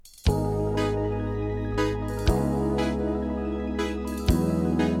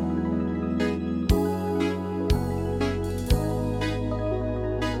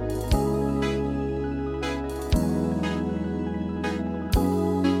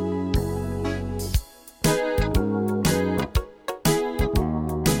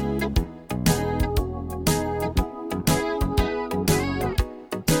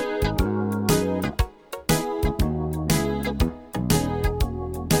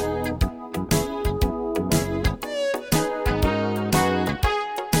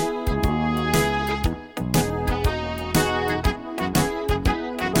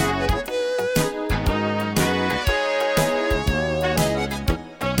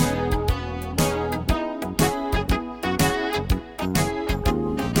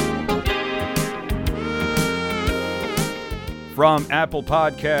From Apple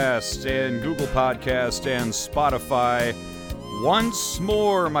Podcasts and Google Podcasts and Spotify, once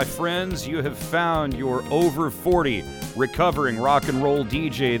more, my friends, you have found your over 40 recovering rock and roll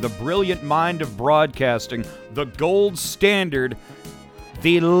DJ, the brilliant mind of broadcasting, the gold standard,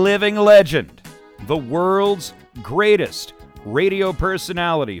 the living legend, the world's greatest radio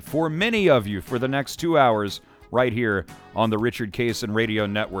personality for many of you for the next 2 hours right here on the Richard Cason Radio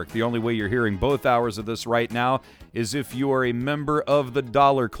Network. The only way you're hearing both hours of this right now is if you are a member of the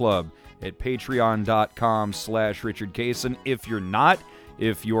Dollar Club at patreon.com/Richard Cason. If you're not,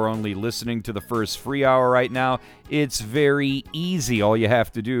 if you're only listening to the first free hour right now, it's very easy. All you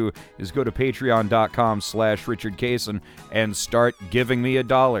have to do is go to patreon.com/Richard Cason and start giving me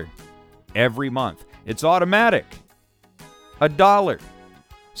 $1 every month. It's automatic. $1.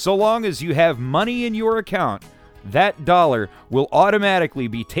 So long as you have money in your account, that $1 will automatically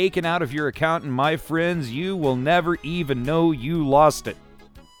be taken out of your account, and my friends, you will never even know you lost it.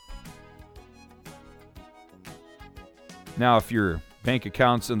 Now, if your bank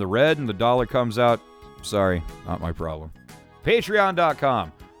account's in the red and the $1 comes out, sorry, not my problem.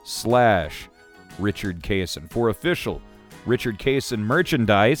 Patreon.com/Richard Cason for official Richard Cason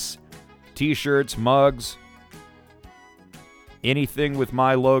merchandise, t-shirts, mugs, anything with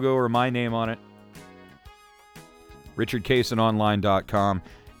my logo or my name on it. RichardCasonOnline.com.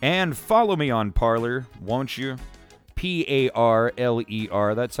 And follow me on Parler, won't you?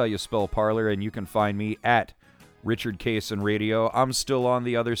 Parler. That's how you spell Parler, and you can find me at Richard Cason Radio. I'm still on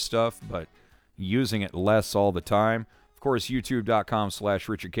the other stuff, but using it less all the time. Of course,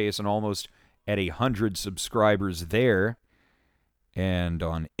 YouTube.com/Richard Cason, almost at 100 subscribers there. And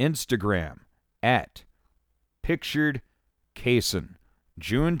on Instagram at Pictured Cason.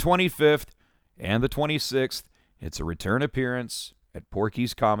 June 25th and the 26th. It's a return appearance at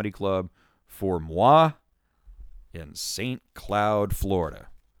Porky's Comedy Club for moi in St. Cloud, Florida.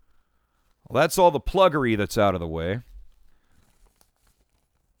 Well, that's all the pluggery that's out of the way.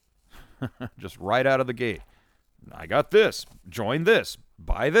 Just right out of the gate. I got this. Join this.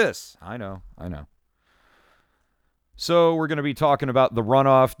 Buy this. I know. So we're going to be talking about the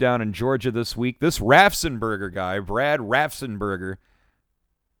runoff down in Georgia this week. This Raffensperger guy, Brad Raffensperger,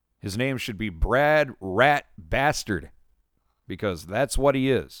 his name should be Brad Rat Bastard, because that's what he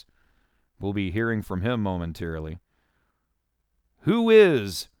is. We'll be hearing from him momentarily. Who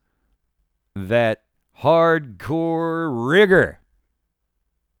is that hardcore rigger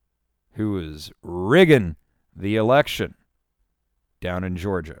who is rigging the election down in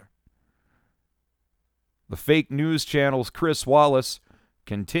Georgia? The fake news channel's Chris Wallace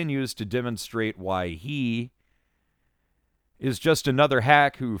continues to demonstrate why he is just another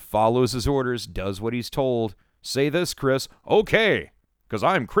hack who follows his orders, does what he's told. Say this, Chris. Okay, because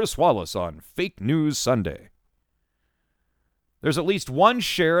I'm Chris Wallace on Fake News Sunday. There's at least one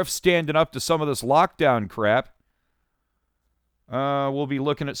sheriff standing up to some of this lockdown crap. We'll be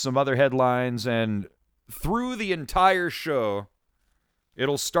looking at some other headlines, and through the entire show,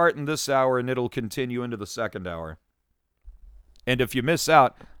 it'll start in this hour and it'll continue into the second hour. And if you miss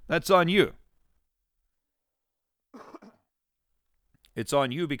out, that's on you. It's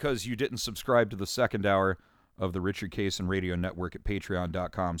on you because you didn't subscribe to the second hour of the Richard Cason Radio Network at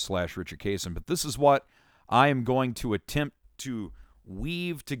patreon.com/Richard Cason. But this is what I am going to attempt to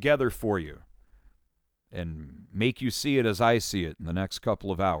weave together for you and make you see it as I see it in the next couple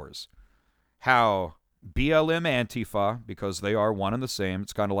of hours. How BLM Antifa, because they are one and the same,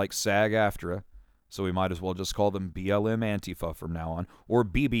 it's kind of like SAG-AFTRA, so we might as well just call them BLM Antifa from now on, or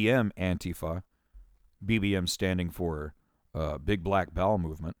BBM Antifa, BBM standing for Big Black Bowel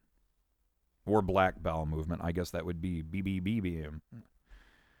Movement, or Black Bowel Movement. I guess that would be BBBBM.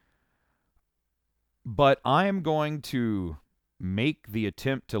 But I am going to make the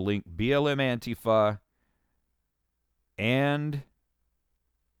attempt to link BLM Antifa and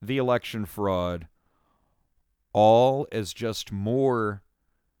the election fraud all as just more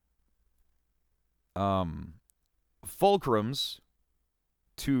fulcrums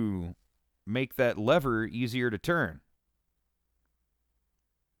to make that lever easier to turn.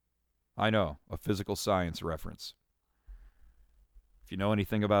 I know, a physical science reference. If you know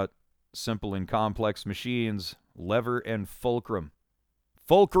anything about simple and complex machines, lever and fulcrum.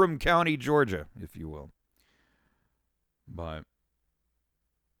 Fulcrum County, Georgia, if you will. But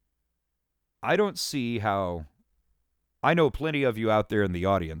I don't see how... I know plenty of you out there in the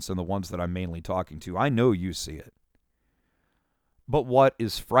audience, and the ones that I'm mainly talking to, I know you see it. But what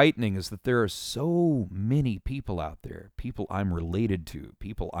is frightening is that there are so many people out there, people I'm related to,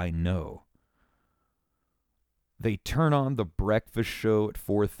 people I know. They turn on the breakfast show at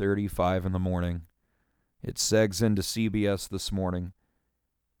 4:35 in the morning. It segs into CBS this morning.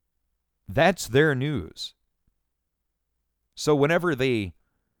 That's their news. So whenever they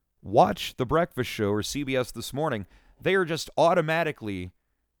watch The Breakfast Show or CBS This Morning, they are just automatically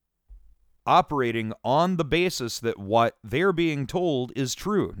operating on the basis that what they're being told is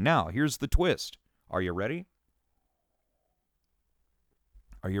true. Now, here's the twist. Are you ready?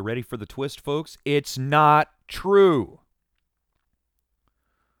 Are you ready for the twist, folks? It's not true.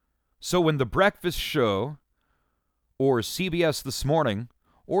 So when The Breakfast Show or CBS This Morning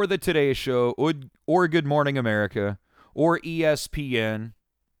or The Today Show or Good Morning America or ESPN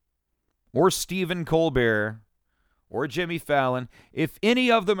or Stephen Colbert or Jimmy Fallon, if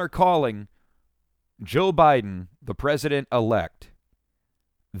any of them are calling Joe Biden the president-elect,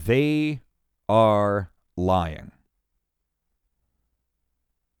 they are lying.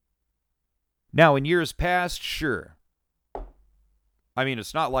 Now, in years past, sure. I mean,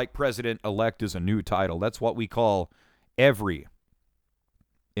 it's not like president-elect is a new title. That's what we call every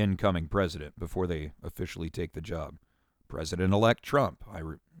incoming president before they officially take the job. President-elect Trump.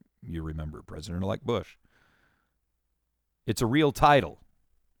 You remember President-elect Bush. It's a real title.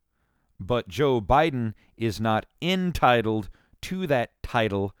 But Joe Biden is not entitled to that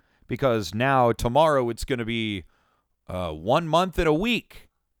title because now, tomorrow, it's going to be 1 month and a week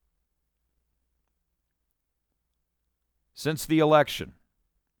since the election.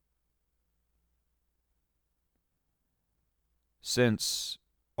 Since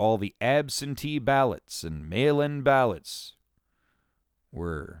all the absentee ballots and mail-in ballots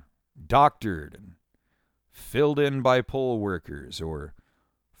were doctored and filled in by poll workers or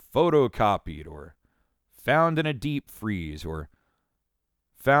photocopied or found in a deep freeze or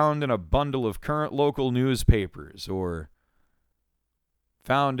found in a bundle of current local newspapers or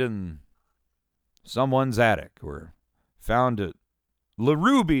found in someone's attic or found at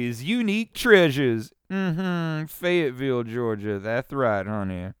LaRuby's Unique Treasures. Fayetteville, Georgia. That's right,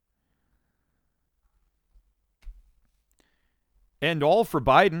 honey. And all for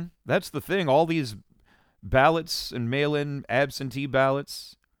Biden. That's the thing. All these ballots and mail-in absentee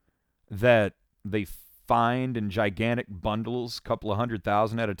ballots that they find in gigantic bundles, a couple of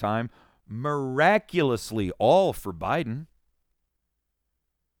 100,000 at a time, miraculously all for Biden.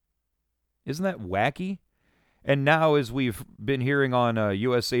 Isn't that wacky? And now, as we've been hearing on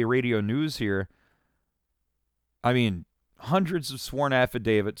USA Radio News here, I mean, hundreds of sworn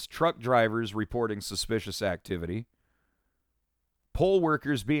affidavits, truck drivers reporting suspicious activity, poll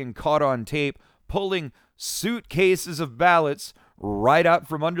workers being caught on tape, pulling suitcases of ballots right out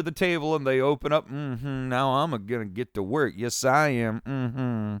from under the table, and they open up, now I'm going to get to work. Yes, I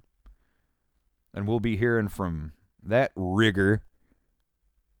am. And we'll be hearing from that rigor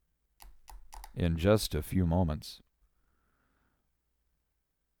in just a few moments.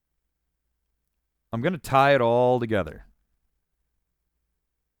 I'm going to tie it all together.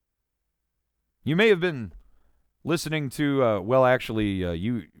 You may have been listening to,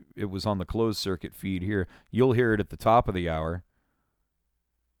 it was on the closed circuit feed here. You'll hear it at the top of the hour.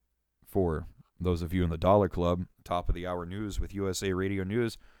 For those of you in the Dollar Club, top of the hour news with USA Radio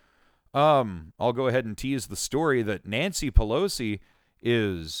News. I'll go ahead and tease the story that Nancy Pelosi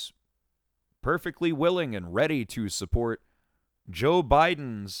is perfectly willing and ready to support Joe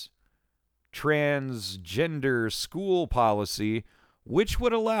Biden's transgender school policy, which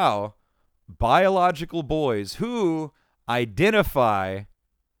would allow biological boys who identify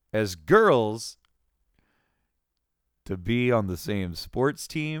as girls to be on the same sports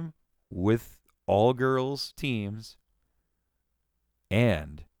team with all girls teams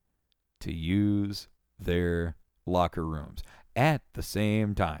and to use their locker rooms at the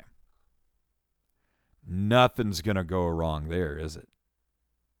same time. Nothing's going to go wrong there, is it?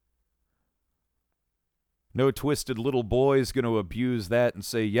 No twisted little boy's going to abuse that and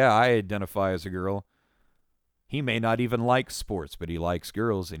say, yeah, I identify as a girl. He may not even like sports, but he likes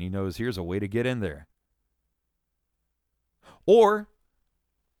girls, and he knows here's a way to get in there. Or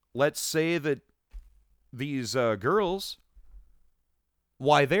let's say that these girls,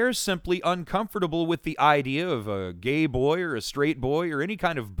 why they're simply uncomfortable with the idea of a gay boy or a straight boy or any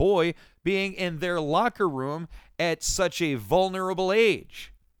kind of boy being in their locker room at such a vulnerable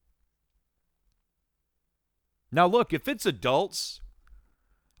age. Now, look, if it's adults,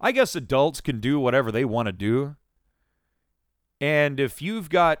 I guess adults can do whatever they want to do. And if you've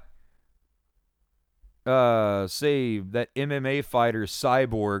got, say, that MMA fighter,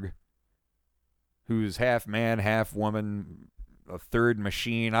 Cyborg, who's half man, half woman, a third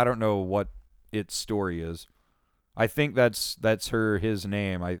machine, I don't know what its story is. I think that's his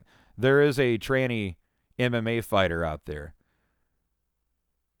name. There is a tranny MMA fighter out there.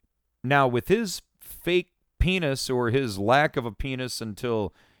 Now, with his fake penis or his lack of a penis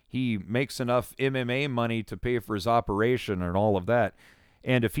until he makes enough MMA money to pay for his operation and all of that.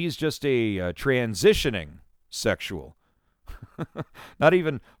 And if he's just a transitioning sexual, not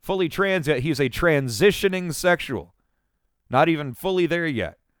even fully trans yet, he's a transitioning sexual, not even fully there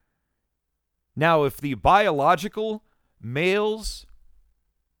yet. Now, if the biological males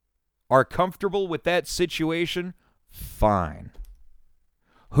are comfortable with that situation, fine.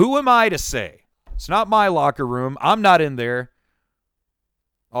 Who am I to say? It's not my locker room. I'm not in there.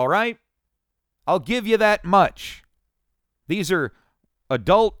 All right? I'll give you that much. These are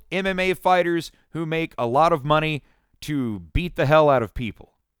adult MMA fighters who make a lot of money to beat the hell out of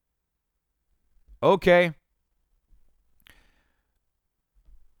people. Okay.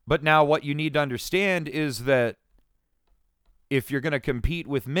 But now what you need to understand is that if you're going to compete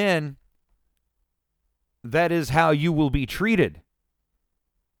with men, that is how you will be treated.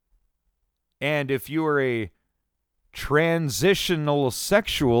 And if you are a transitional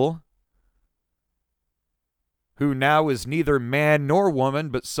sexual who now is neither man nor woman,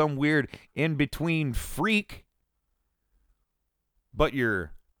 but some weird in-between freak, but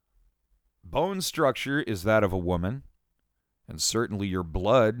your bone structure is that of a woman, and certainly your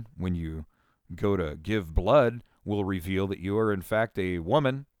blood, when you go to give blood, will reveal that you are in fact a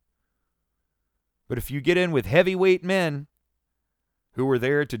woman. But if you get in with heavyweight men who are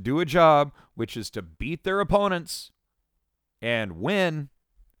there to do a job, which is to beat their opponents and win,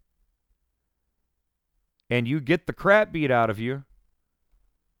 and you get the crap beat out of you,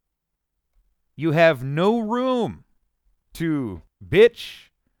 you have no room to bitch,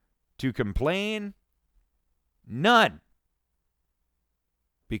 to complain, none.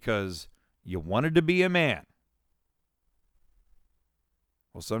 Because you wanted to be a man.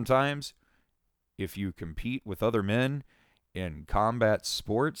 Well, sometimes if you compete with other men in combat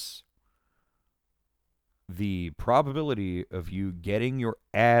sports, the probability of you getting your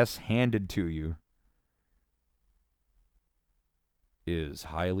ass handed to you is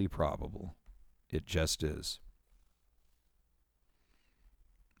highly probable. It just is.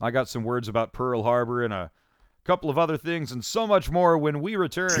 I got some words about Pearl Harbor and a couple of other things and so much more when we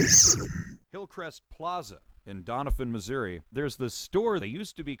return. Hillcrest Plaza in Doniphan, Missouri. There's this store that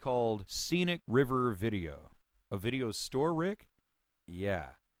used to be called Scenic River Video. A video store, Rick? Yeah.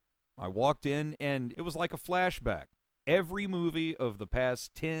 I walked in and it was like a flashback. Every movie of the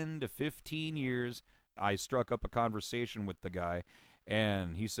past 10 to 15 years, I struck up a conversation with the guy,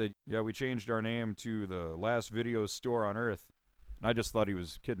 and he said, yeah, we changed our name to the last video store on earth. And I just thought he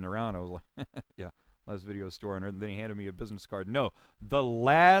was kidding around. I was like, yeah, last video store on earth. And then he handed me a business card. No, the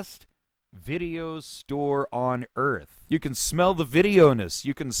last video store on earth. You can smell the video-ness.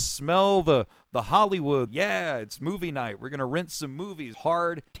 You can smell the Hollywood. Yeah, it's movie night. We're going to rent some movies.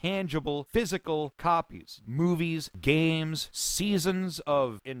 Hard, tangible, physical copies. Movies, games, seasons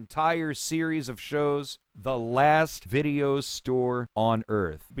of entire series of shows. The last video store on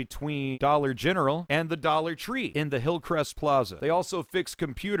earth. Between Dollar General and the Dollar Tree in the Hillcrest Plaza. They also fix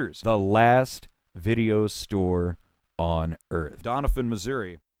computers. The last video store on earth. Doniphan,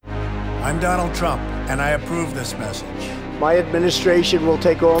 Missouri. I'm Donald Trump, and I approve this message. My administration will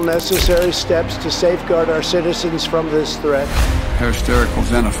take all necessary steps to safeguard our citizens from this threat. Hysterical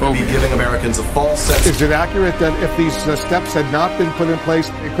xenophobia. Be giving Americans a false sense. Is it accurate that if these steps had not been put in place,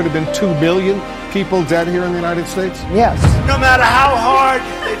 it could have been 2 million people dead here in the United States? Yes. No matter how hard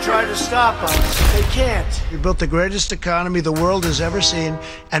they try to stop us, they can't. We built the greatest economy the world has ever seen,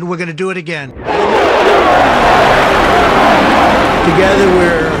 and we're going to do it again. Together,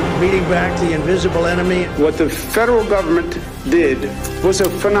 we're beating back the invisible enemy. What the federal government did was a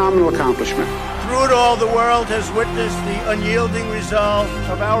phenomenal accomplishment. Through it all, the world has witnessed the unyielding resolve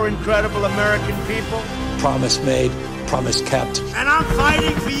of our incredible American people. Promise made, promise kept. And I'm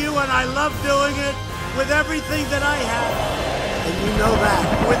fighting for you, and I love doing it with everything that I have. And you know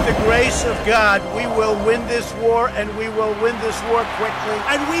that. With the grace of God, we will win this war, and we will win this war quickly.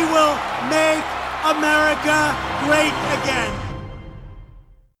 And we will make America great again.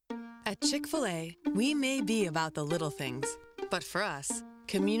 At Chick-fil-A, we may be about the little things, but for us,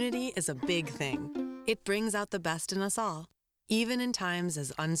 community is a big thing. It brings out the best in us all, even in times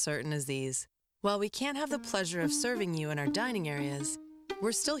as uncertain as these. While we can't have the pleasure of serving you in our dining areas,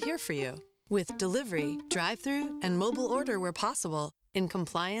 we're still here for you with delivery, drive-thru, and mobile order where possible in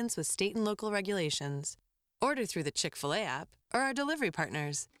compliance with state and local regulations. Order through the Chick-fil-A app or our delivery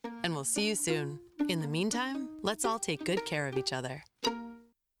partners, and we'll see you soon. In the meantime, let's all take good care of each other.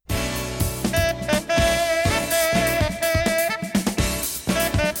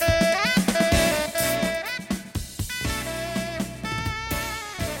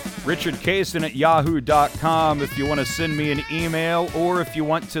 Richard Cason at yahoo.com if you want to send me an email or if you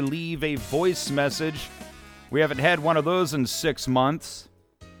want to leave a voice message. We haven't had one of those in 6 months.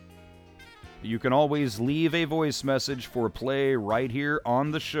 You can always leave a voice message for play right here on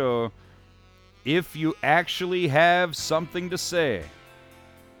the show if you actually have something to say.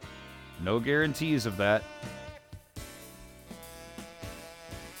 No guarantees of that.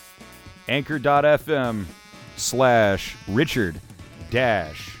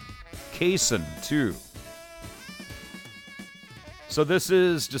 Anchor.fm/Richard-Cason2. So this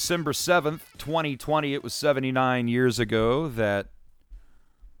is December 7th, 2020. It was 79 years ago that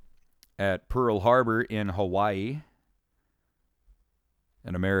at Pearl Harbor in Hawaii,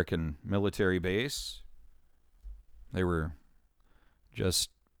 an American military base, they were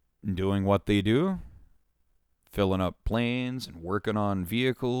just doing what they do, filling up planes and working on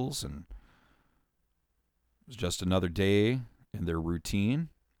vehicles, and it was just another day in their routine.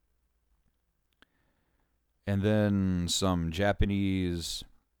 And then some Japanese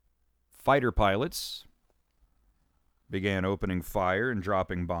fighter pilots began opening fire and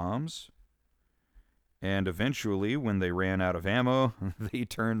dropping bombs. And eventually, when they ran out of ammo, they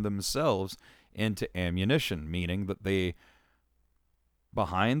turned themselves into ammunition, meaning that they,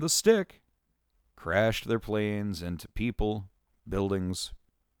 behind the stick, crashed their planes into people, buildings,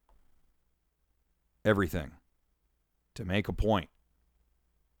 everything, to make a point.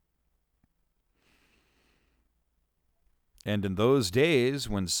 And in those days,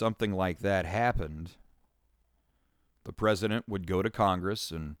 when something like that happened, the president would go to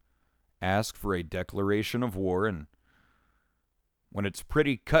Congress and ask for a declaration of war, and when it's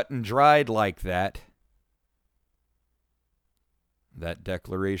pretty cut and dried like that, that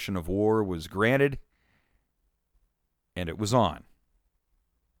declaration of war was granted, and it was on.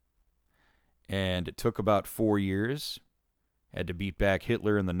 And it took about 4 years, had to beat back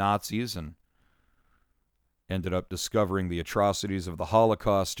Hitler and the Nazis, and ended up discovering the atrocities of the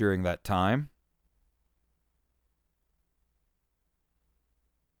Holocaust during that time,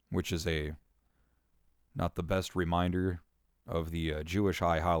 which is not the best reminder of the Jewish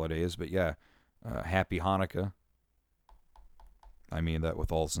high holidays, but yeah, happy Hanukkah. I mean that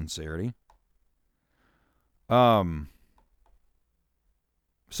with all sincerity. So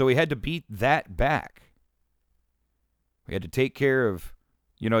we had to beat that back. We had to take care of,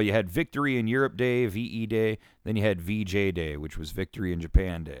 you had Victory in Europe Day, VE Day, then you had VJ Day, which was Victory in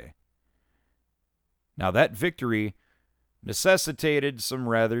Japan Day. Now that victory necessitated some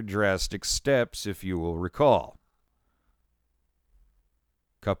rather drastic steps, if you will recall.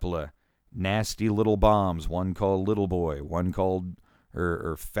 Couple of nasty little bombs, one called Little Boy, one called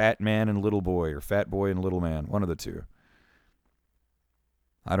or Fat Man and Little Boy, or Fat Boy and Little Man, one of the two.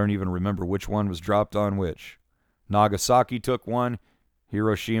 I don't even remember which one was dropped on which. Nagasaki took one,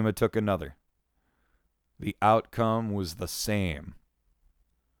 Hiroshima took another. The outcome was the same.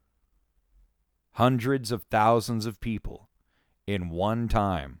 Hundreds of thousands of people in one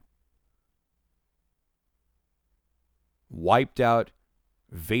time wiped out,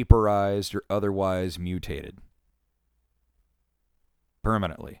 vaporized, or otherwise mutated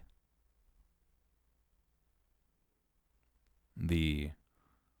permanently. The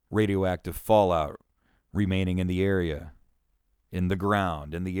radioactive fallout remaining in the area, in the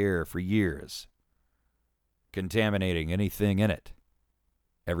ground, in the air for years, contaminating anything in it,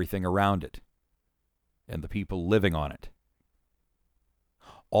 everything around it, and the people living on it.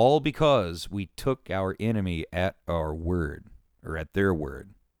 All because we took our enemy at our word, or at their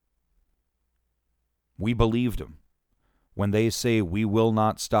word. We believed them. When they say, we will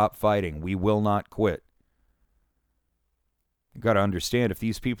not stop fighting, we will not quit. You've got to understand, if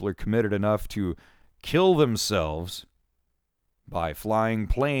these people are committed enough to kill themselves by flying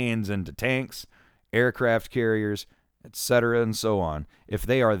planes into tanks, aircraft carriers, etc., and so on, if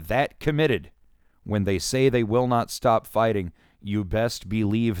they are that committed when they say they will not stop fighting, you best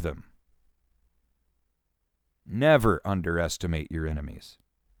believe them. Never underestimate your enemies.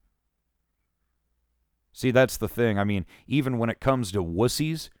 See, that's the thing. I mean, even when it comes to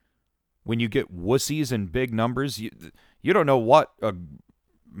wussies, when you get wussies in big numbers, you don't know what a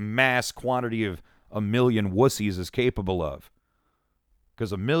mass quantity of 1 million wussies is capable of.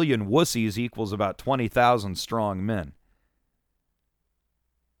 Because 1 million wussies equals about 20,000 strong men.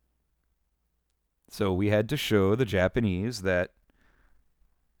 So we had to show the Japanese that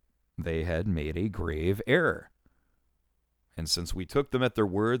they had made a grave error. And since we took them at their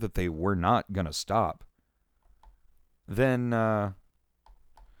word that they were not going to stop, then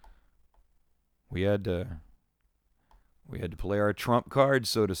we had to play our trump card,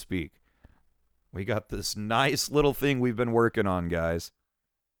 so to speak. We got this nice little thing we've been working on, guys.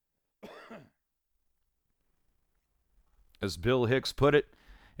 As Bill Hicks put it,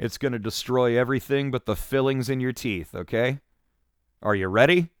 it's going to destroy everything but the fillings in your teeth, okay? Are you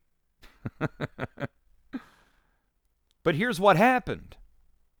ready? But here's what happened.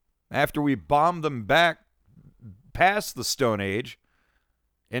 After we bombed them back past the Stone Age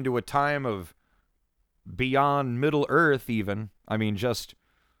into a time of beyond Middle Earth even, I mean just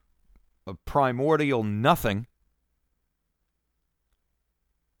a primordial nothing,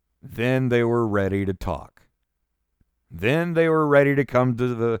 then they were ready to talk. Then they were ready to come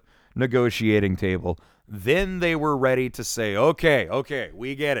to the negotiating table. Then they were ready to say, okay,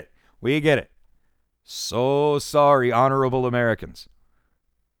 we get it. So sorry, honorable Americans.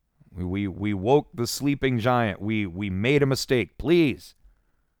 We woke the sleeping giant. We made a mistake. Please.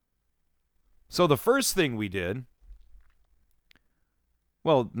 So the first thing we did,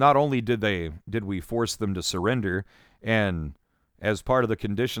 well, not only did we force them to surrender, and as part of the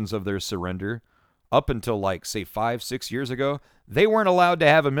conditions of their surrender, up until like, say, 5-6 years ago, they weren't allowed to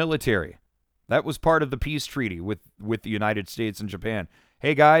have a military. That was part of the peace treaty with the United States and Japan.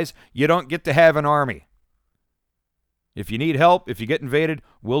 Hey, guys, you don't get to have an army. If you need help, if you get invaded,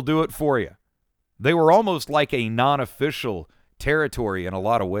 we'll do it for you. They were almost like a non-official territory in a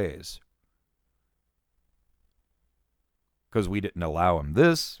lot of ways. Because we didn't allow them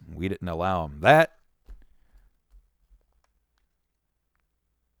this, we didn't allow them that.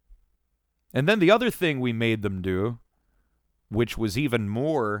 And then the other thing we made them do, which was even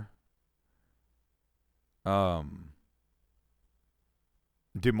more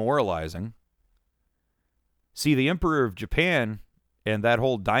demoralizing. See, the Emperor of Japan and that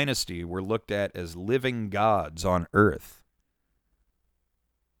whole dynasty were looked at as living gods on earth.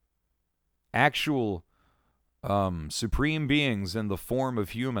 Actual supreme beings in the form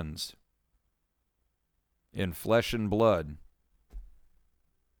of humans, in flesh and blood.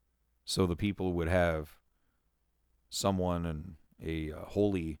 So the people would have someone in a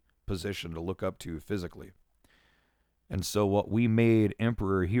holy position to look up to physically. And so what we made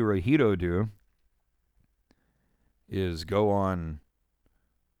Emperor Hirohito do is go on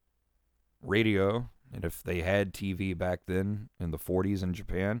radio, and if they had TV back then in the 40s in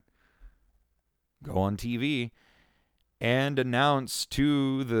Japan, go on TV and announce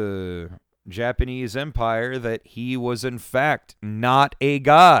to the Japanese Empire that he was in fact not a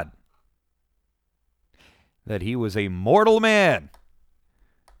god. That he was a mortal man,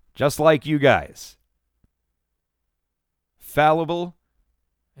 just like you guys. Fallible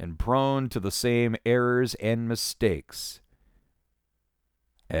and prone to the same errors and mistakes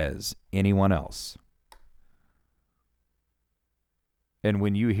as anyone else. And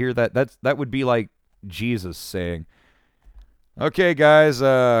when you hear that, that would be like Jesus saying, okay, guys,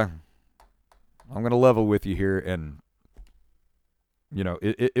 I'm going to level with you here. And, you know,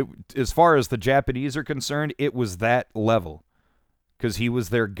 it as far as the Japanese are concerned, it was that level because he was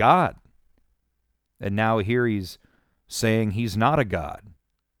their god. And now here he's saying he's not a god.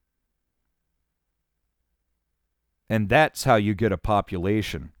 And that's how you get a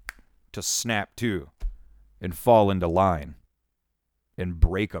population to snap to and fall into line and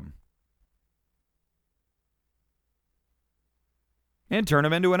break them. And turn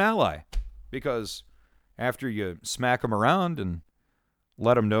them into an ally. Because after you smack them around and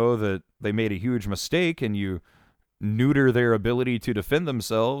let them know that they made a huge mistake and you neuter their ability to defend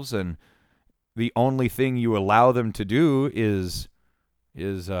themselves and the only thing you allow them to do is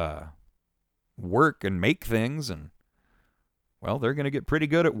work and make things, and well, they're going to get pretty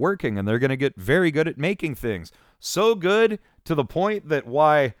good at working, and they're going to get very good at making things. So good to the point that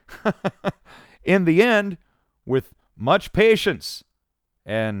why, in the end, with much patience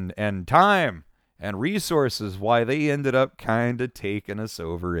and time and resources, why they ended up kind of taking us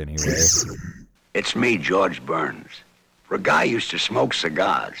over anyway. It's me, George Burns. For a guy who used to smoke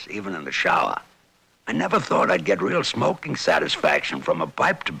cigars, even in the shower, I never thought I'd get real smoking satisfaction from a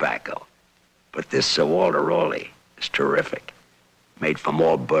pipe tobacco. But this Sir Walter Raleigh is terrific. Made from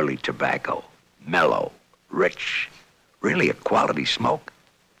all burley tobacco, mellow, rich, really a quality smoke.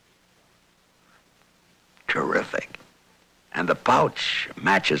 Terrific. And the pouch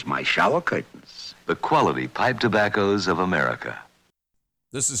matches my shower curtains. The quality pipe tobaccos of America.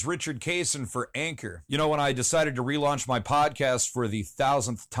 This is Richard Cason for Anchor. You know, when I decided to relaunch my podcast for the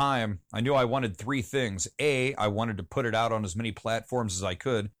 1,000th time, I knew I wanted three things. A, I wanted to put it out on as many platforms as I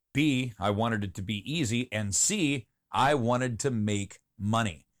could. B, I wanted it to be easy. And C, I wanted to make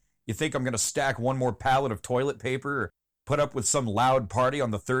money. You think I'm going to stack one more pallet of toilet paper or put up with some loud party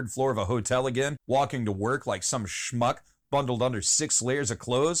on the third floor of a hotel again, walking to work like some schmuck bundled under 6 layers of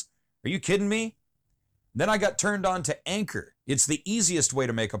clothes? Are you kidding me? Then I got turned on to Anchor. It's the easiest way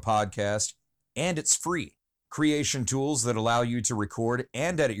to make a podcast, and it's free. creation tools that allow you to record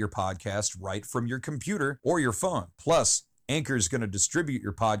and edit your podcast right from your computer or your phone. Plus, Anchor is going to distribute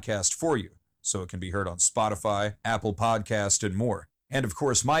your podcast for you, so it can be heard on Spotify, Apple Podcast, and more. And of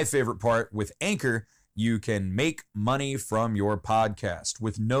course, my favorite part, with Anchor, you can make money from your podcast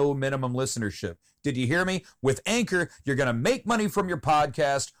with no minimum listenership. Did you hear me? With Anchor, you're going to make money from your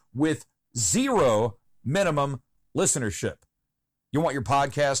podcast with zero minimum listenership. You want your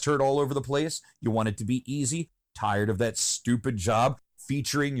podcast heard all over the place? You want it to be easy? Tired of that stupid job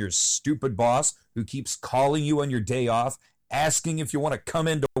featuring your stupid boss who keeps calling you on your day off, asking if you want to come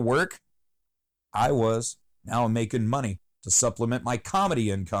into work? I was. Now I'm making money to supplement my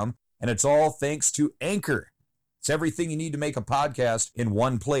comedy income, and it's all thanks to Anchor. It's everything you need to make a podcast in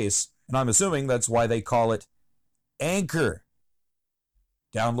one place, and I'm assuming that's why they call it Anchor.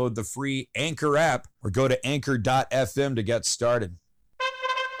 Download the free Anchor app or go to anchor.fm to get started.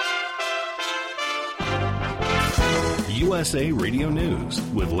 USA Radio News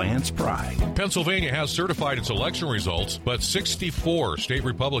with Lance Pride. Pennsylvania has certified its election results, but 64 state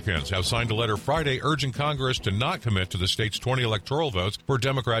Republicans have signed a letter Friday urging Congress to not commit to the state's 20 electoral votes for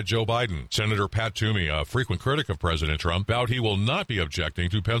Democrat Joe Biden. Senator Pat Toomey, a frequent critic of President Trump, vowed he will not be objecting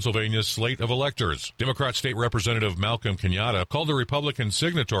to Pennsylvania's slate of electors. Democrat State Representative Malcolm Kenyatta called the Republican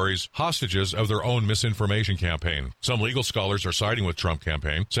signatories hostages of their own misinformation campaign. Some legal scholars are siding with Trump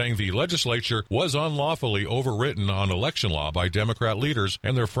campaign, saying the legislature was unlawfully overwritten on election law by Democrat leaders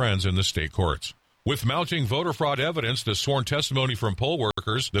and their friends in the state courts. With mounting voter fraud evidence, the sworn testimony from poll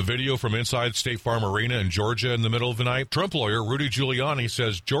workers, the video from inside State Farm Arena in Georgia in the middle of the night, Trump lawyer Rudy Giuliani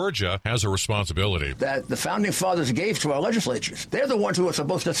says Georgia has a responsibility. That the founding fathers gave to our legislatures. They're the ones who are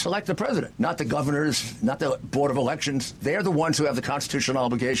supposed to select the president, not the governors, not the Board of Elections. They're the ones who have the constitutional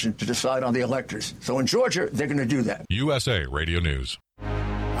obligation to decide on the electors. So in Georgia, they're going to do that. USA Radio News.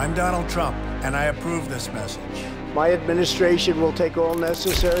 I'm Donald Trump, and I approve this message. My administration will take all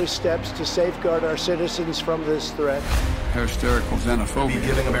necessary steps to safeguard our citizens from this threat. Hysterical xenophobia. Be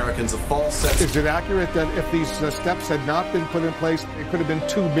giving Americans a false sense. Is it accurate that if these steps had not been put in place, it could have been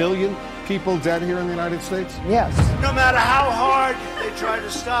 2 million people dead here in the United States? Yes. No matter how hard they try to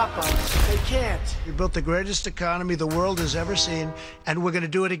stop us, they can't. We built the greatest economy the world has ever seen, and we're going to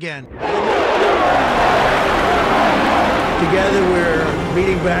do it again. Together, we're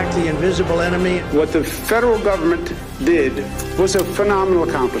beating back the invisible enemy. What the federal government did was a phenomenal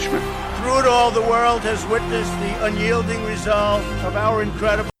accomplishment. Through it all, the world has witnessed the unyielding resolve of our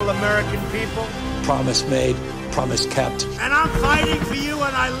incredible American people. Promise made, promise kept. And I'm fighting for you,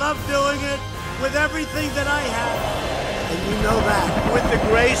 and I love doing it with everything that I have. And you know that. With the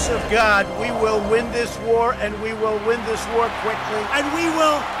grace of God, we will win this war, and we will win this war quickly. And we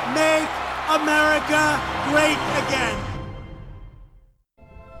will make America great again.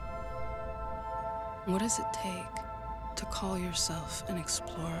 What does it take to call yourself an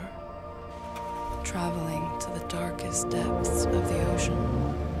explorer? Traveling to the darkest depths of the ocean,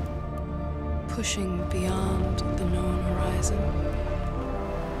 pushing beyond the known horizon,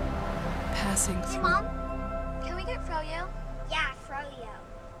 passing through. Hey, Mom, can we get Froyo? Yeah, Froyo.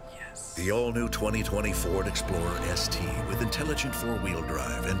 Yes. The all-new 2020 Ford Explorer ST with intelligent four-wheel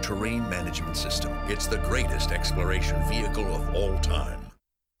drive and terrain management system. It's the greatest exploration vehicle of all time.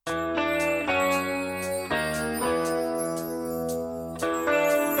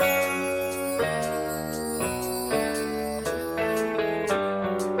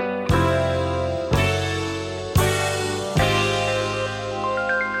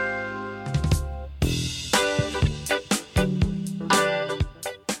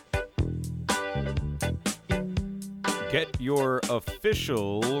 Get your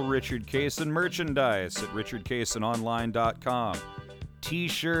official Richard Cason merchandise at richardcasononline.com.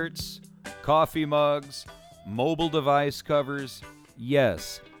 T-shirts, coffee mugs, mobile device covers,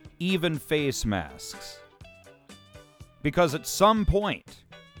 yes, even face masks. Because at some point,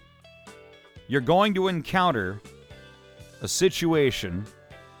 you're going to encounter a situation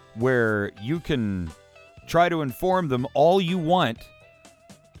where you can try to inform them all you want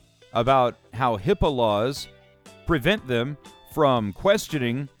about how HIPAA laws prevent them from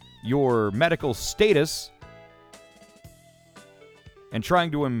questioning your medical status and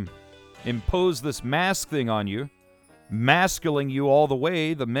trying to impose this mask thing on you, masculing you all the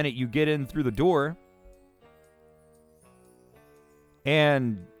way the minute you get in through the door.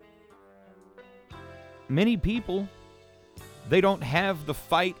 And many people, they don't have the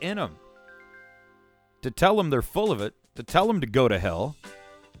fight in them to tell them they're full of it, to tell them to go to hell,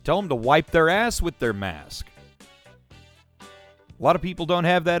 tell them to wipe their ass with their mask. A lot of people don't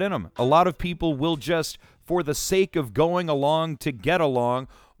have that in them. A lot of people will just, for the sake of going along to get along,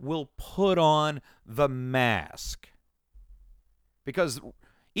 will put on the mask. Because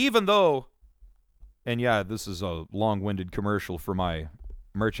even though, and yeah, this is a long-winded commercial for my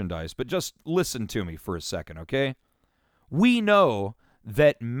merchandise, but just listen to me for a second, okay? We know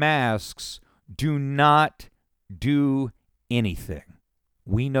that masks do not do anything.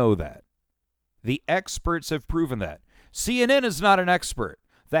 We know that. The experts have proven that. CNN is not an expert.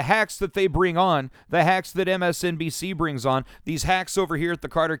 The hacks that they bring on, the hacks that MSNBC brings on, these hacks over here at the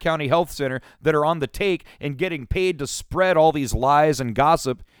Carter County Health Center that are on the take and getting paid to spread all these lies and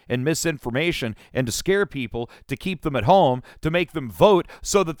gossip and misinformation and to scare people, to keep them at home, to make them vote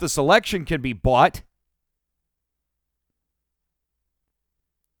so that this election can be bought.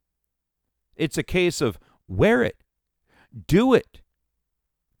 It's a case of wear it, do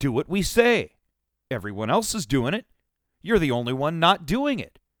what we say. Everyone else is doing it. You're the only one not doing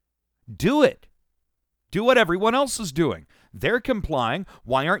it. Do it. Do what everyone else is doing. They're complying.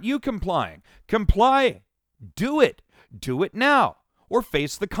 Why aren't you complying? Comply. Do it. Do it now, or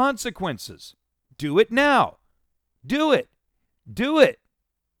face the consequences. Do it now. Do it. Do it.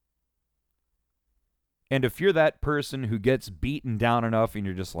 And if you're that person who gets beaten down enough and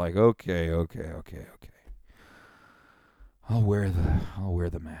you're just like, okay. I'll wear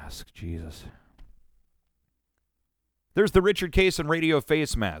the mask, Jesus. There's the Richard Cason radio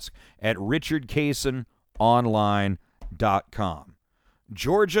face mask at richardcasononline.com.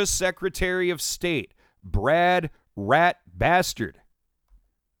 Georgia Secretary of State Brad Rat Bastard.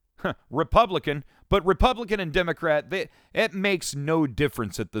 Republican, but Republican and Democrat, it makes no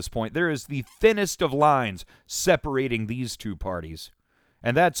difference at this point. There is the thinnest of lines separating these two parties,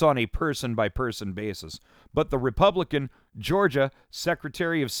 and that's on a person-by-person basis. But the Republican Georgia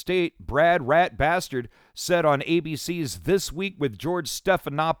Secretary of State Brad Rat Bastard said on ABC's This Week with George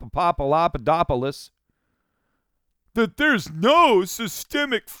Stephanopoulos that there's no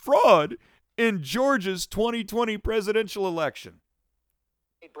systemic fraud in Georgia's 2020 presidential election.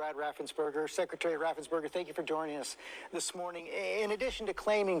 Brad Raffensperger, Secretary Raffensperger, thank you for joining us this morning. In addition to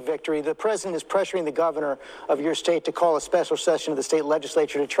claiming victory, the president is pressuring the governor of your state to call a special session of the state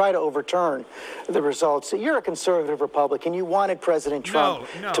legislature to try to overturn the results. You're a conservative Republican. You wanted President Trump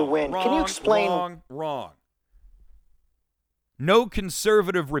to win. Wrong, can you explain? Wrong. No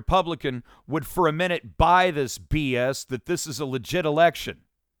conservative Republican would for a minute buy this BS that this is a legit election.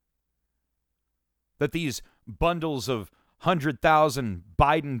 That these bundles of 100,000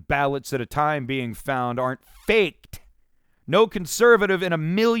 Biden ballots at a time being found aren't faked. No conservative in a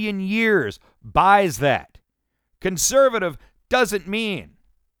million years buys that. Conservative doesn't mean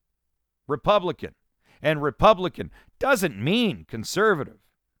Republican, and Republican doesn't mean conservative.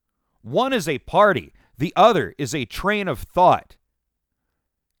 One is a party, the other is a train of thought.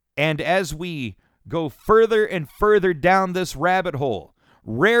 And as we go further and further down this rabbit hole,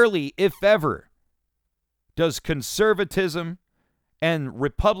 rarely, if ever, does conservatism and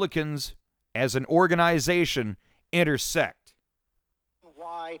Republicans as an organization intersect.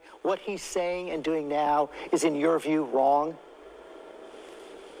 Why what he's saying and doing now is, in your view, wrong?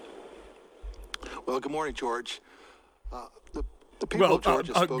 Well, good morning, George. The people of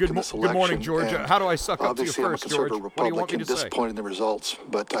Georgia spoke in this election. Good morning, Georgia. How do I suck up to you first, George? What do you want me to say? Disappointed in the results,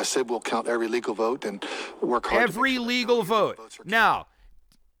 but I said we'll count every legal vote and work hard. Every legal vote. Now,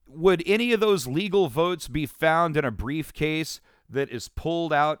 would any of those legal votes be found in a briefcase that is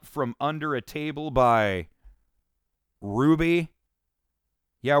pulled out from under a table by Ruby?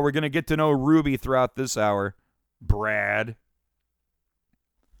 Yeah, we're going to get to know Ruby throughout this hour. Brad.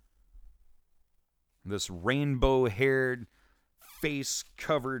 This rainbow-haired,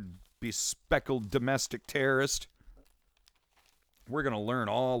 face-covered, bespeckled domestic terrorist. We're going to learn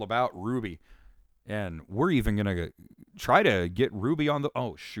all about Ruby. And we're even going to try to get Ruby on the...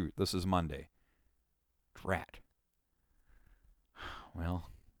 Oh, shoot. This is Monday. Drat. Well,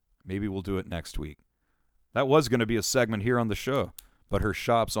 maybe we'll do it next week. That was going to be a segment here on the show, but her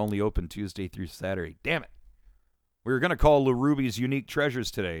shop's only open Tuesday through Saturday. Damn it. We were going to call Ruby's Unique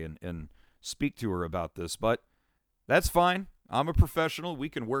Treasures today and speak to her about this, but that's fine. I'm a professional. We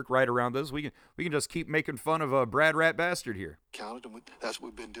can work right around this. We can just keep making fun of a Brad Rat Bastard here. Counted, and that's what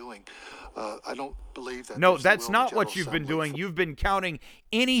we've been doing. I don't believe that. No, that's not what you've been doing. You've been counting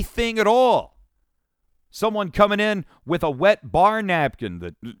anything at all. Someone coming in with a wet bar napkin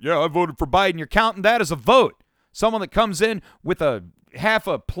that, yeah, I voted for Biden. You're counting that as a vote. Someone that comes in with a half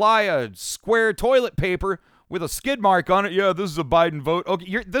a ply of square toilet paper with a skid mark on it. Yeah, this is a Biden vote.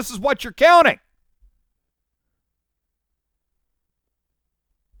 Okay, this is what you're counting.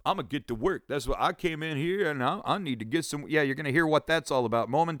 I'm going to get to work. That's what I came in here, and I need to get some. Yeah, you're going to hear what that's all about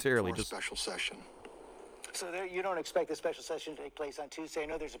momentarily. For a special session. So you don't expect the special session to take place on Tuesday? I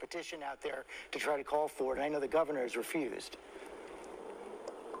know there's a petition out there to try to call for it, and I know the governor has refused.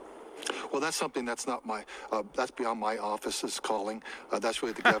 Well, that's something that's not that's beyond my office's calling. That's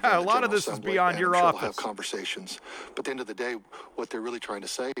really the governor. A lot of this is beyond your office. We'll have conversations. But at the end of the day, what they're really trying to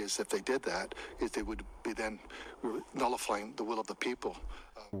say is if they did that, is they would be then nullifying the will of the people.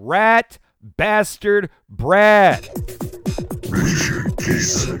 Rat bastard Brad. Richard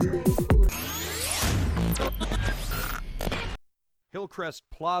Cason. Hillcrest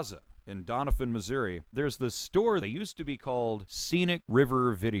Plaza in Doniphan, Missouri. There's this store that used to be called Scenic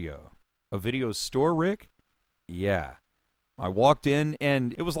River Video. A video store, Rick? Yeah. I walked in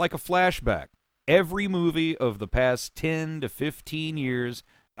and it was like a flashback. Every movie of the past 10 to 15 years,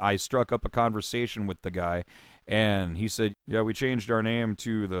 I struck up a conversation with the guy, and he said, yeah, we changed our name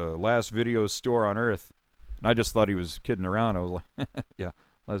to the last video store on earth. And I just thought he was kidding around. I was like, yeah,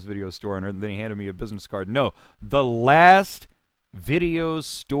 last video store on earth. And then he handed me a business card. No, the last video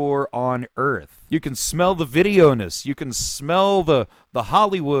store on earth. You can smell the video-ness. You can smell the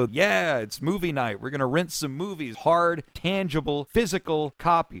Hollywood. Yeah, it's movie night. We're going to rent some movies. Hard, tangible, physical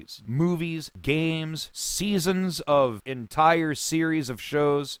copies. Movies, games, seasons of entire series of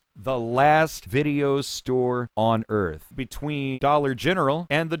shows. The last video store on earth. Between Dollar General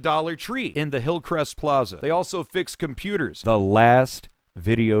and the Dollar Tree in the Hillcrest Plaza. They also fix computers. The last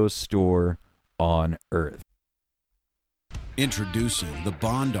video store on earth. Introducing the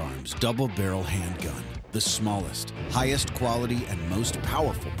Bond Arms Double Barrel Handgun. The smallest, highest quality, and most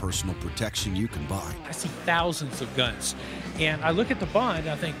powerful personal protection you can buy. I see thousands of guns, and I look at the Bond and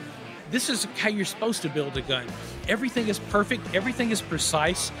I think, this is how you're supposed to build a gun. Everything is perfect, everything is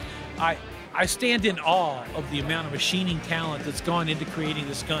precise. I stand in awe of the amount of machining talent that's gone into creating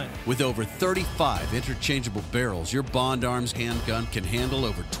this gun. With over 35 interchangeable barrels, your Bond Arms handgun can handle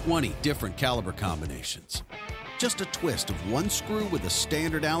over 20 different caliber combinations. Just a twist of one screw with a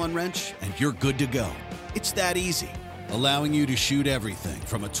standard Allen wrench, and you're good to go. It's that easy, allowing you to shoot everything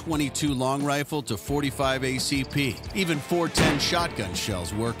from a .22 long rifle to .45 ACP. Even .410 shotgun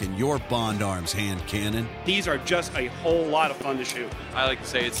shells work in your Bond Arms hand cannon. These are just a whole lot of fun to shoot. I like to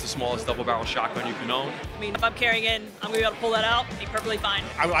say it's the smallest double-barrel shotgun you can own. I mean, if I'm carrying in, I'm going to be able to pull that out, be perfectly fine.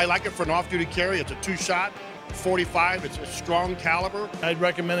 I like it for an off-duty carry. It's a 2-shot. 45, it's a strong caliber. I'd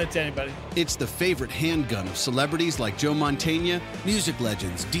recommend it to anybody. It's the favorite handgun of celebrities like Joe Mantegna, music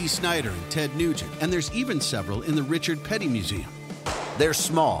legends Dee Snider and Ted Nugent, and there's even several in the Richard Petty Museum. They're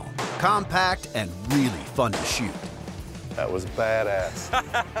small, compact, and really fun to shoot. That was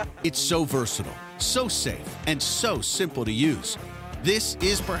badass. It's so versatile, so safe, and so simple to use. This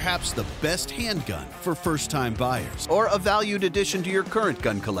is perhaps the best handgun for first-time buyers, or a valued addition to your current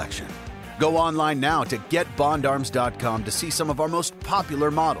gun collection. Go online now to getbondarms.com to see some of our most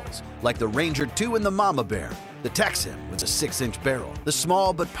popular models, like the Ranger 2 and the Mama Bear, the Texan with a 6-inch barrel, the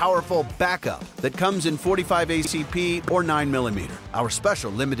small but powerful Backup that comes in .45 ACP or 9mm, our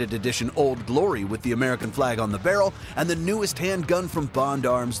special limited edition Old Glory with the American flag on the barrel, and the newest handgun from Bond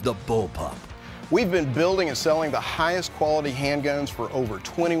Arms, the Bullpup. We've been building and selling the highest quality handguns for over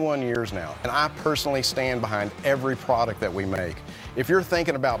 21 years now, and I personally stand behind every product that we make. If you're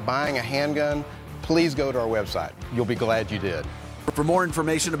thinking about buying a handgun, please go to our website. You'll be glad you did. For more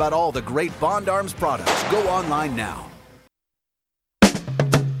information about all the great Bond Arms products, go online now.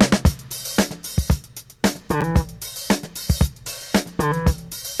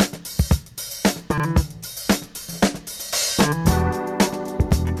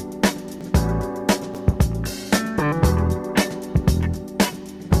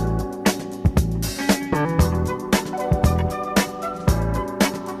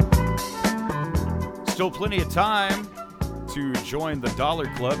 Still plenty of time to join the Dollar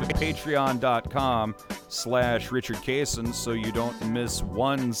Club at patreon.com/Richard Cason so you don't miss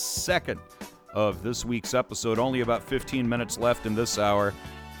 1 second of this week's episode. Only about 15 minutes left in this hour,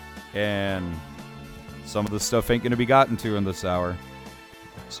 and some of the stuff ain't going to be gotten to in this hour.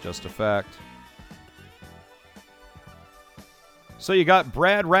 It's just a fact. So you got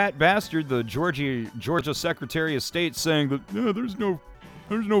Brad Rat Bastard, the Georgia Secretary of State, saying that there's no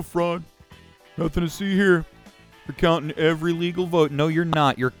fraud. Nothing to see here. You're counting every legal vote. No, you're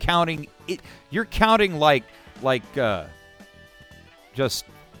not. You're counting it. You're counting like just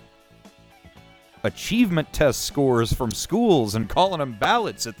achievement test scores from schools and calling them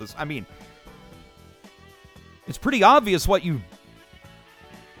ballots at this. I mean, it's pretty obvious what you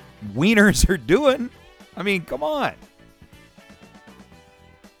wieners are doing. I mean, come on.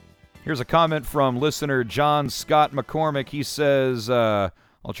 Here's a comment from listener John Scott McCormick. He says, I'll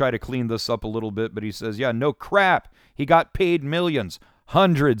try to clean this up a little bit, but he says, yeah, no crap. He got paid millions,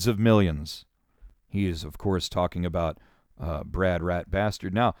 hundreds of millions. He is, of course, talking about Brad Rat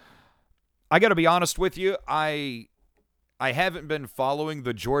Bastard. Now, I got to be honest with you. I haven't been following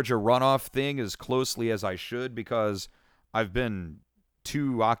the Georgia runoff thing as closely as I should because I've been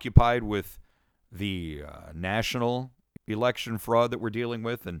too occupied with the national election fraud that we're dealing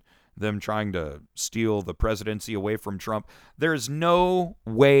with and them trying to steal the presidency away from Trump. There's no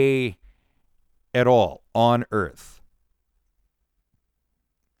way at all on earth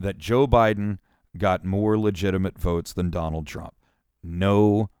that Joe Biden got more legitimate votes than Donald Trump.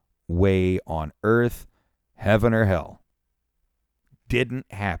 No way on earth, heaven or hell. Didn't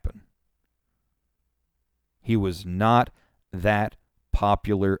happen. He was not that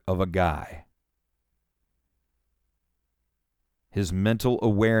popular of a guy. His mental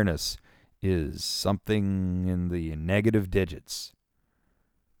awareness is something in the negative digits.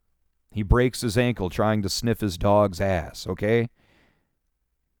 He breaks his ankle trying to sniff his dog's ass, okay?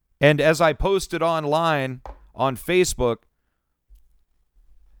 And as I posted online on Facebook,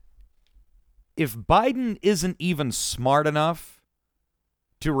 if Biden isn't even smart enough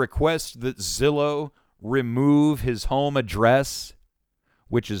to request that Zillow remove his home address,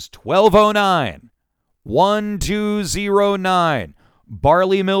 which is 1209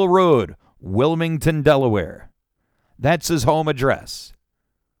 Barley Mill Road, Wilmington, Delaware. That's his home address.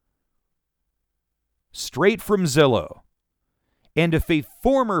 Straight from Zillow. And if a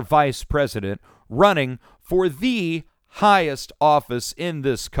former vice president running for the highest office in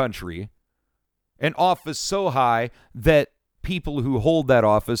this country, an office so high that people who hold that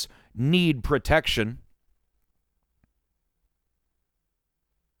office need protection,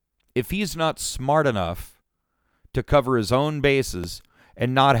 if he's not smart enough to cover his own bases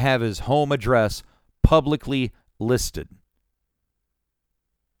and not have his home address publicly listed,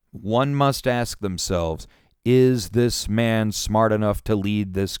 one must ask themselves, is this man smart enough to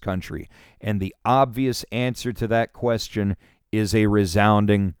lead this country? And the obvious answer to that question is a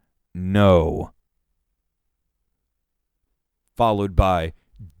resounding no. Followed by,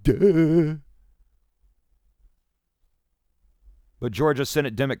 duh. But Georgia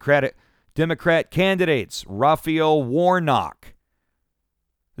Senate Democrat candidates, Raphael Warnock.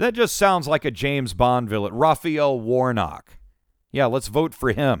 That just sounds like a James Bond villain. Raphael Warnock. Yeah, let's vote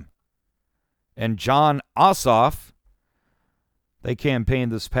for him. And John Ossoff, they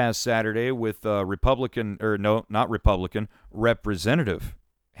campaigned this past Saturday with Representative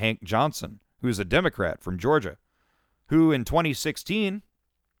Hank Johnson, who's a Democrat from Georgia, who in 2016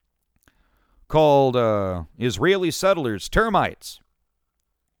 called Israeli settlers termites.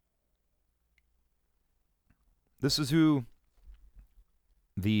 This is who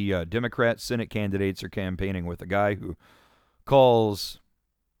the Democrat Senate candidates are campaigning with, a guy who calls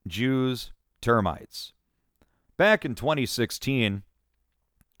Jews termites. Back in 2016,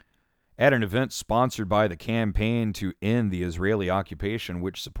 at an event sponsored by the Campaign to End the Israeli Occupation,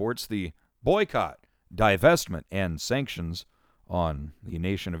 which supports the boycott, divestment, and sanctions on the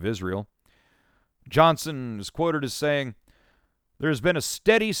nation of Israel, Johnson is quoted as saying, "There's been a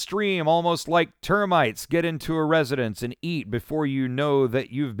steady stream, almost like termites get into a residence and eat before you know that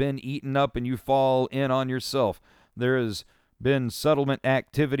you've been eaten up and you fall in on yourself. There has been settlement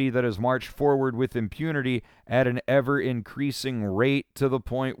activity that has marched forward with impunity at an ever-increasing rate to the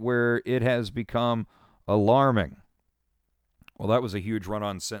point where it has become alarming." Well, that was a huge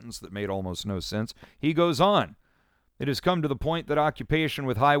run-on sentence that made almost no sense. He goes on. "It has come to the point that occupation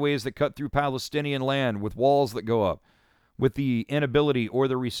with highways that cut through Palestinian land, with walls that go up, with the inability or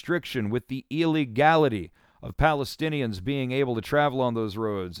the restriction, with the illegality of Palestinians being able to travel on those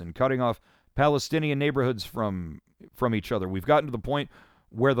roads and cutting off Palestinian neighborhoods from each other. We've gotten to the point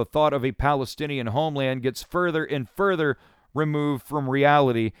where the thought of a Palestinian homeland gets further and further removed from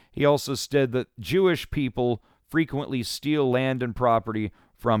reality." He also said that Jewish people frequently steal land and property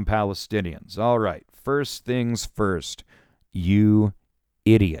from Palestinians. All right, first things first, you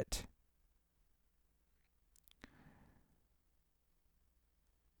idiot.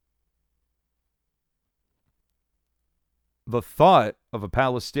 The thought of a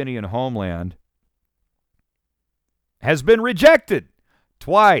Palestinian homeland has been rejected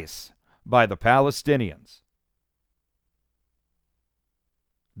twice by the Palestinians.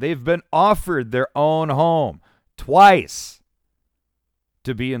 They've been offered their own home twice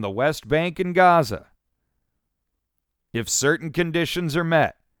to be in the West Bank and Gaza if certain conditions are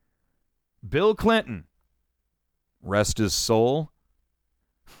met. Bill Clinton, rest his soul.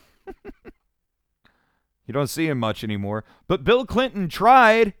 You don't see him much anymore, but Bill Clinton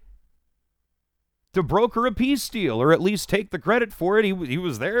tried to broker a peace deal, or at least take the credit for it. He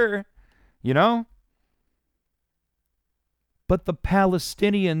was there, you know? But the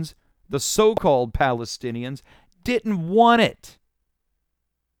Palestinians the so-called Palestinians, didn't want it.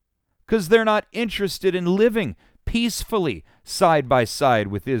 Because they're not interested in living peacefully side by side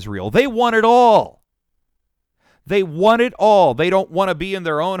with Israel. They want it all. They want it all. They don't want to be in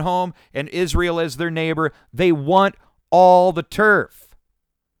their own home and Israel as their neighbor. They want all the turf.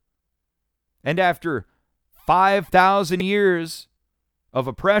 And after 5,000 years of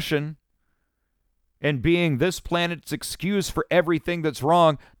oppression and being this planet's excuse for everything that's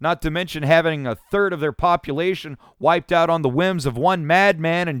wrong, not to mention having a third of their population wiped out on the whims of one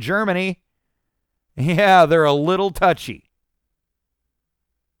madman in Germany, yeah, they're a little touchy.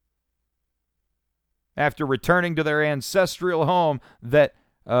 After returning to their ancestral home that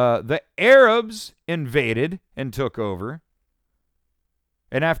the Arabs invaded and took over,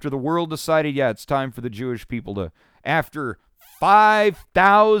 and after the world decided, yeah, it's time for the Jewish people to, after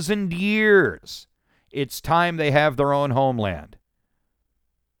 5,000 years, it's time they have their own homeland.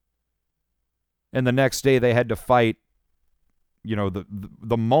 And the next day they had to fight,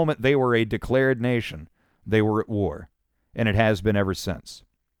 the moment they were a declared nation, they were at war. And it has been ever since.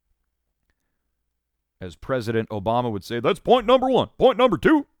 As President Obama would say, that's point number one. Point number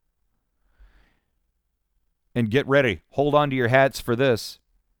two. And get ready. Hold on to your hats for this.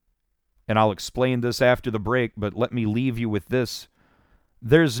 And I'll explain this after the break, but let me leave you with this.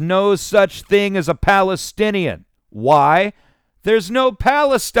 There's no such thing as a Palestinian. Why? There's no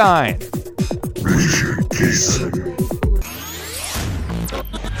Palestine. Richard Cason.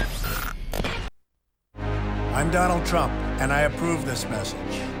 I'm Donald Trump, and I approve this message.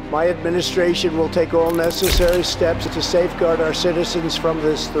 My administration will take all necessary steps to safeguard our citizens from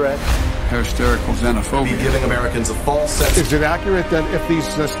this threat. Hysterical xenophobia. Be giving Americans a false sense. Is it accurate that if these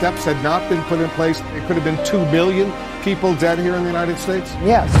steps had not been put in place, it could have been 2 million people dead here in the United States?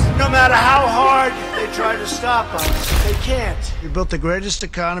 Yes. No matter how hard they try to stop us, they can't. We built the greatest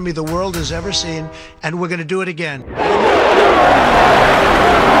economy the world has ever seen, and we're going to do it again.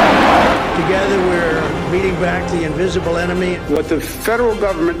 Together, we're beating back the invisible enemy. What the federal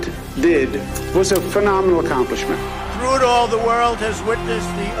government did was a phenomenal accomplishment. Through it all, the world has witnessed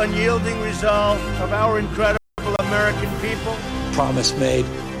the unyielding resolve of our incredible American people. Promise made,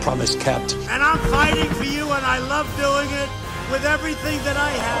 promise kept. And I'm fighting for you, and I love doing it with everything that I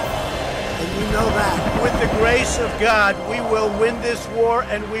have. And you know that. With the grace of God, we will win this war,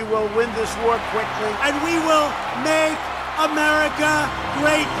 and we will win this war quickly. And we will make America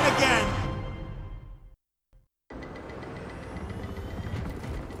great again.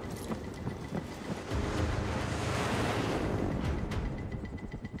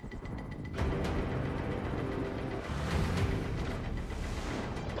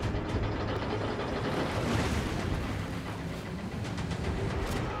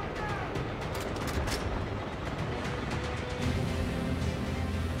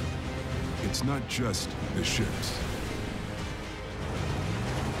 It's not just the ships,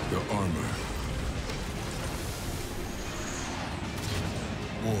 the armor,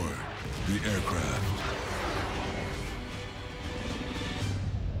 or the aircraft.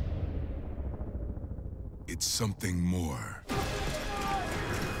 It's something more.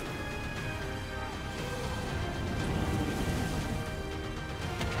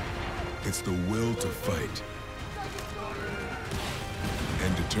 It's the will to fight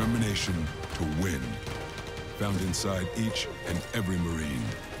and determination to win, found inside each and every Marine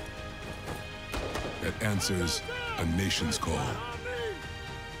that answers a nation's call.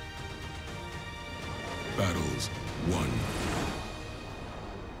 Battles won.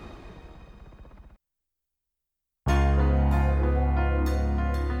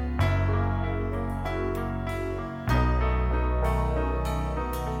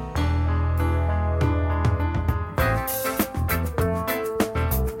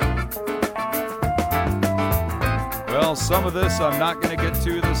 Well, some of this I'm not going to get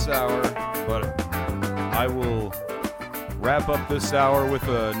to this hour, but I will wrap up this hour with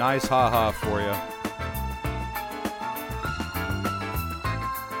a nice ha-ha for you.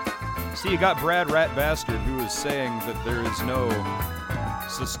 See, you got Brad Rat Bastard, who is saying that there is no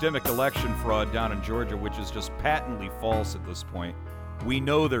systemic election fraud down in Georgia, which is just patently false at this point. We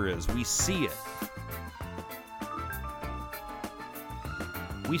know there is. We see it.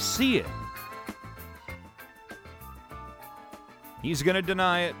 We see it. He's going to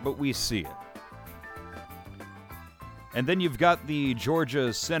deny it, but we see it. And then you've got the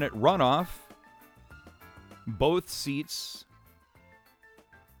Georgia Senate runoff. Both seats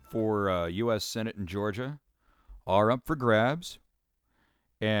for U.S. Senate in Georgia are up for grabs.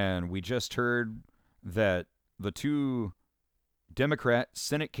 And we just heard that the two Democrat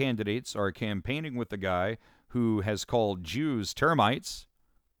Senate candidates are campaigning with the guy who has called Jews termites.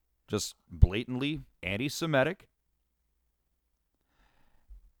 just blatantly anti-Semitic.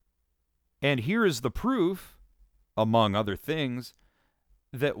 And here is the proof, among other things,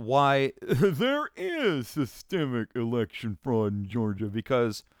 that why there is systemic election fraud in Georgia,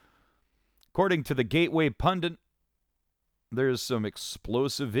 because according to the Gateway Pundit, there's some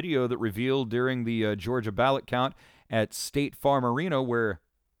explosive video that revealed during the Georgia ballot count at State Farm Arena where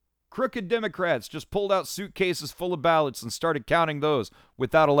crooked Democrats just pulled out suitcases full of ballots and started counting those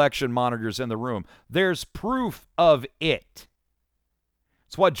without election monitors in the room. There's proof of it.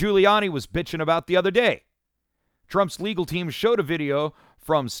 It's what Giuliani was bitching about the other day. Trump's legal team showed a video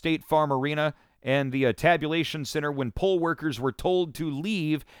from State Farm Arena and the tabulation center when poll workers were told to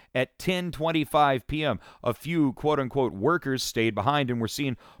leave at 10:25 p.m. A few quote-unquote workers stayed behind and were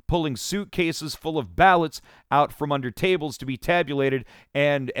seen pulling suitcases full of ballots out from under tables to be tabulated.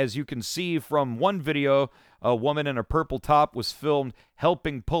 And as you can see from one video, a woman in a purple top was filmed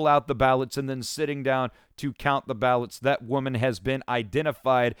helping pull out the ballots and then sitting down to count the ballots. That woman has been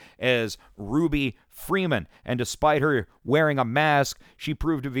identified as Ruby Freeman. And despite her wearing a mask, she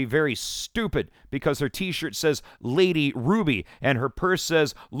proved to be very stupid because her t-shirt says Lady Ruby and her purse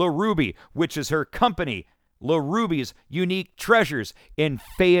says La Ruby, which is her company, La Ruby's Unique Treasures in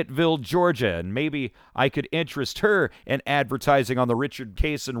Fayetteville, Georgia. And maybe I could interest her in advertising on the Richard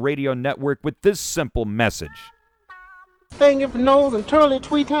Cason Radio Network with this simple message. Finger for nose and twirl it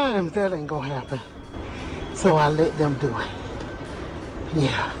 3 times. That ain't gonna happen. So I let them do it.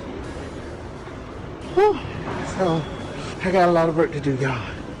 Yeah. Whew. So I got a lot of work to do, y'all.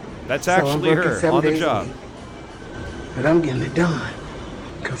 That's actually her on the job. But I'm getting it done.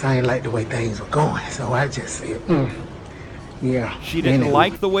 Because I ain't like the way things were going. So I just said, yeah. She didn't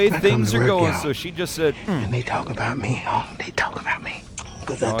like the way things are going, so she just said, And they talk about me. Oh, they talk about me.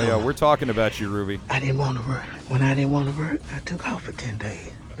 Oh, yeah, we're talking about you, Ruby. I didn't want to work. When I didn't want to work, I took off for 10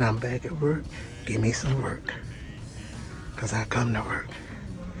 days. Now I'm back at work. Give me some work. Because I come to work.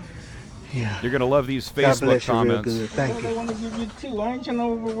 Yeah. You're going to love these Facebook comments. Real good. Thank you. I want to give you 2. I ain't trying to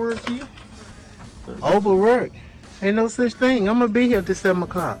overwork you. Overwork? Ain't no such thing. I'm going to be here till 7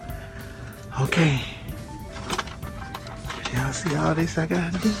 o'clock. Okay. Y'all see all this I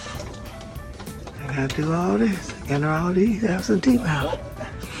got to do? I got to do all this. Enter all these absentee ballots.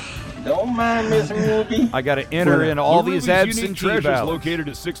 Don't mind Miss Ruby. I got to enter in all these absentee treasures ballots. Located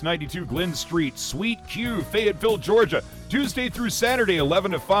at 692 Glen Street, Suite Q, Fayetteville, Georgia. Tuesday through Saturday,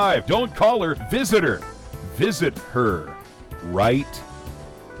 11 to 5. Don't call her, visit her. Visit her right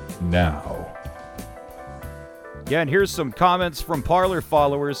now. Yeah, and here's some comments from Parler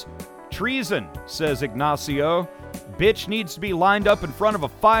followers. Treason, says Ignacio. Bitch needs to be lined up in front of a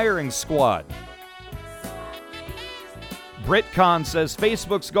firing squad. BritCon says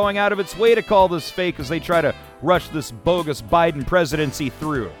Facebook's going out of its way to call this fake as they try to rush this bogus Biden presidency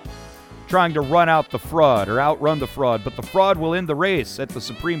through. Trying to run out the fraud or outrun the fraud, but the fraud will end the race at the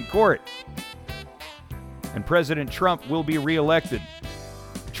Supreme Court. And President Trump will be reelected.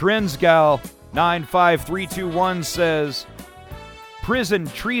 Trensgal 95321 says prison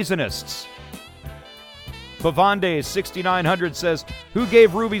treasonists. Bavande 6900 says, who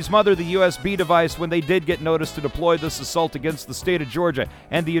gave Ruby's mother the USB device when they did get notice to deploy this assault against the state of Georgia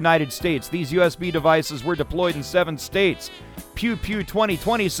and the United States? These USB devices were deployed in 7 states. Pew Pew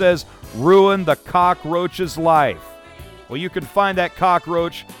 2020 says, ruin the cockroach's life. Well, you can find that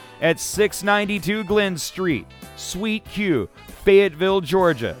cockroach at 692 Glen Street, Suite Q, Fayetteville,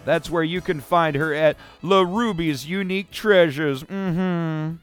 Georgia. That's where you can find her at La Ruby's Unique Treasures.